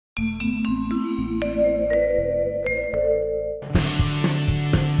Here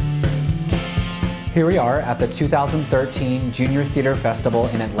we are at the 2013 Junior Theater Festival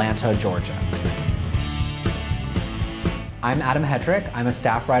in Atlanta, Georgia. I'm Adam Hedrick. I'm a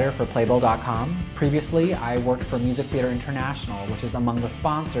staff writer for Playbill.com. Previously, I worked for Music Theater International, which is among the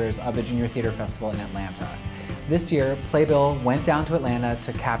sponsors of the Junior Theater Festival in Atlanta. This year, Playbill went down to Atlanta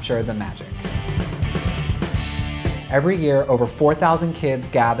to capture the magic. Every year, over 4,000 kids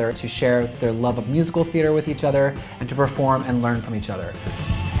gather to share their love of musical theater with each other and to perform and learn from each other.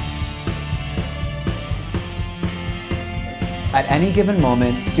 At any given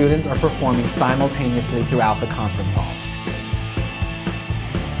moment, students are performing simultaneously throughout the conference hall.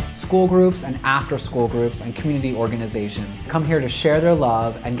 School groups and after-school groups and community organizations come here to share their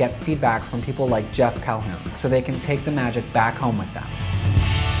love and get feedback from people like Jeff Calhoun so they can take the magic back home with them.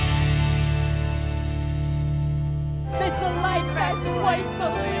 This a life that's worth the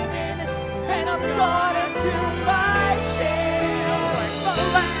living, and I'm gonna do my share for the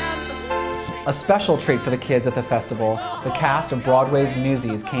land. A special treat for the kids at the festival, the cast of Broadway's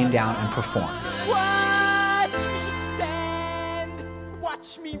Newsies came down and performed. Watch me stand,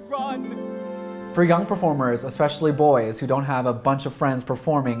 watch me run. For young performers, especially boys who don't have a bunch of friends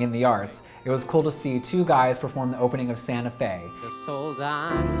performing in the arts, it was cool to see two guys perform the opening of Santa Fe. Just hold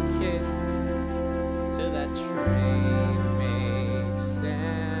on, kid, till that train makes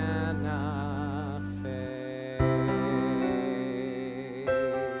Santa Fe.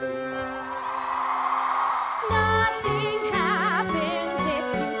 Nothing happens if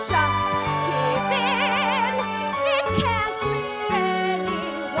you just give in. It can't be any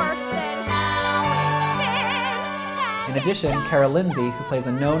worse than how it's been. In addition, Cara Lindsay, who plays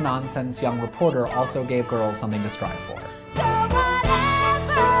a no-nonsense young reporter, also gave girls something to strive for. So whatever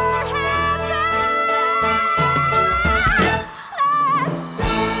happens, let's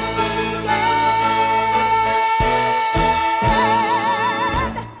begin.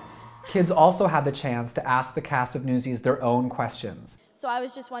 Kids also had the chance to ask the cast of Newsies their own questions. So I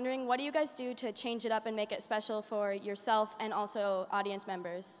was just wondering, what do you guys do to change it up and make it special for yourself and also audience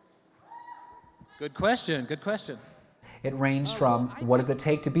members? Good question, good question. It ranged from what does it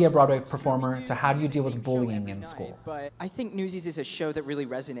take to be a Broadway performer to how do you deal with bullying in school. But I think Newsies is a show that really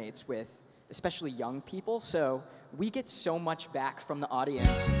resonates with especially young people, so we get so much back from the audience.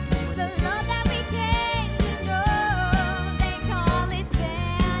 The love that we came to know, they call it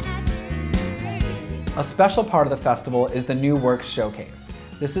sanity. A special part of the festival is the New Works Showcase.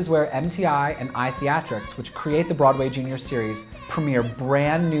 This is where MTI and iTheatrics, which create the Broadway Junior Series, premiere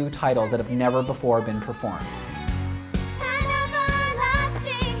brand new titles that have never before been performed. An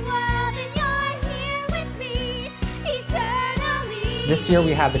everlasting world, and you're here with me eternally. This year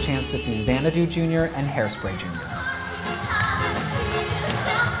we had the chance to see Xanadu Jr. and Hairspray Jr.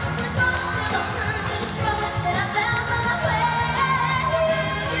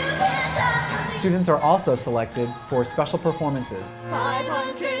 Students are also selected for special performances.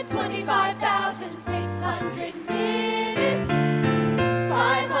 525,600 minutes,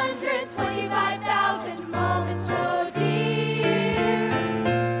 525,000 moments so dear,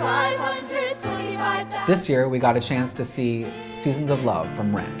 525,000. This year we got a chance to see Seasons of Love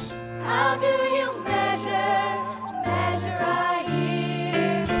from Rent. How do you measure a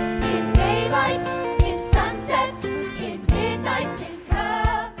year? In daylights, in sunsets, in midnights, in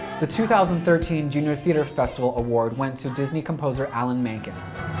curves. The 2013 Junior Theater Festival Award went to Disney composer Alan Menken.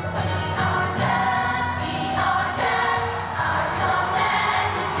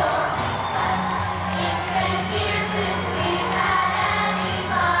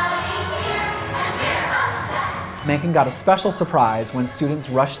 Menken got a special surprise when students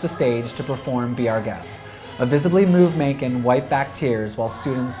rushed the stage to perform Be Our Guest. A visibly moved Menken wiped back tears while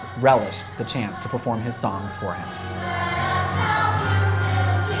students relished the chance to perform his songs for him.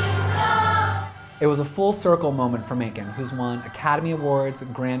 It was a full circle moment for Menken, who's won Academy Awards,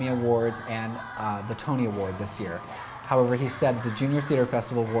 Grammy Awards, and the Tony Award this year. However, he said the Junior Theater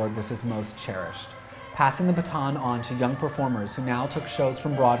Festival Award was his most cherished. Passing the baton on to young performers who now took shows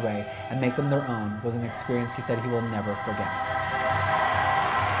from Broadway and make them their own was an experience he said he will never forget.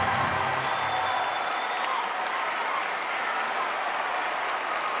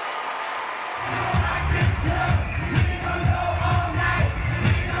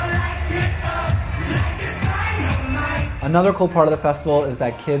 Another cool part of the festival is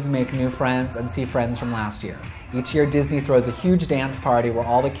that kids make new friends and see friends from last year. Each year, Disney throws a huge dance party where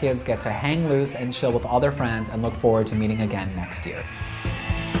all the kids get to hang loose and chill with all their friends and look forward to meeting again next year.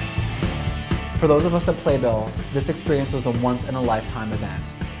 For those of us at Playbill, this experience was a once-in-a-lifetime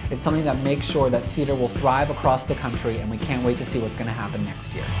event. It's something that makes sure that theater will thrive across the country, and we can't wait to see what's going to happen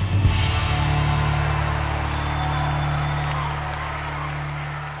next year.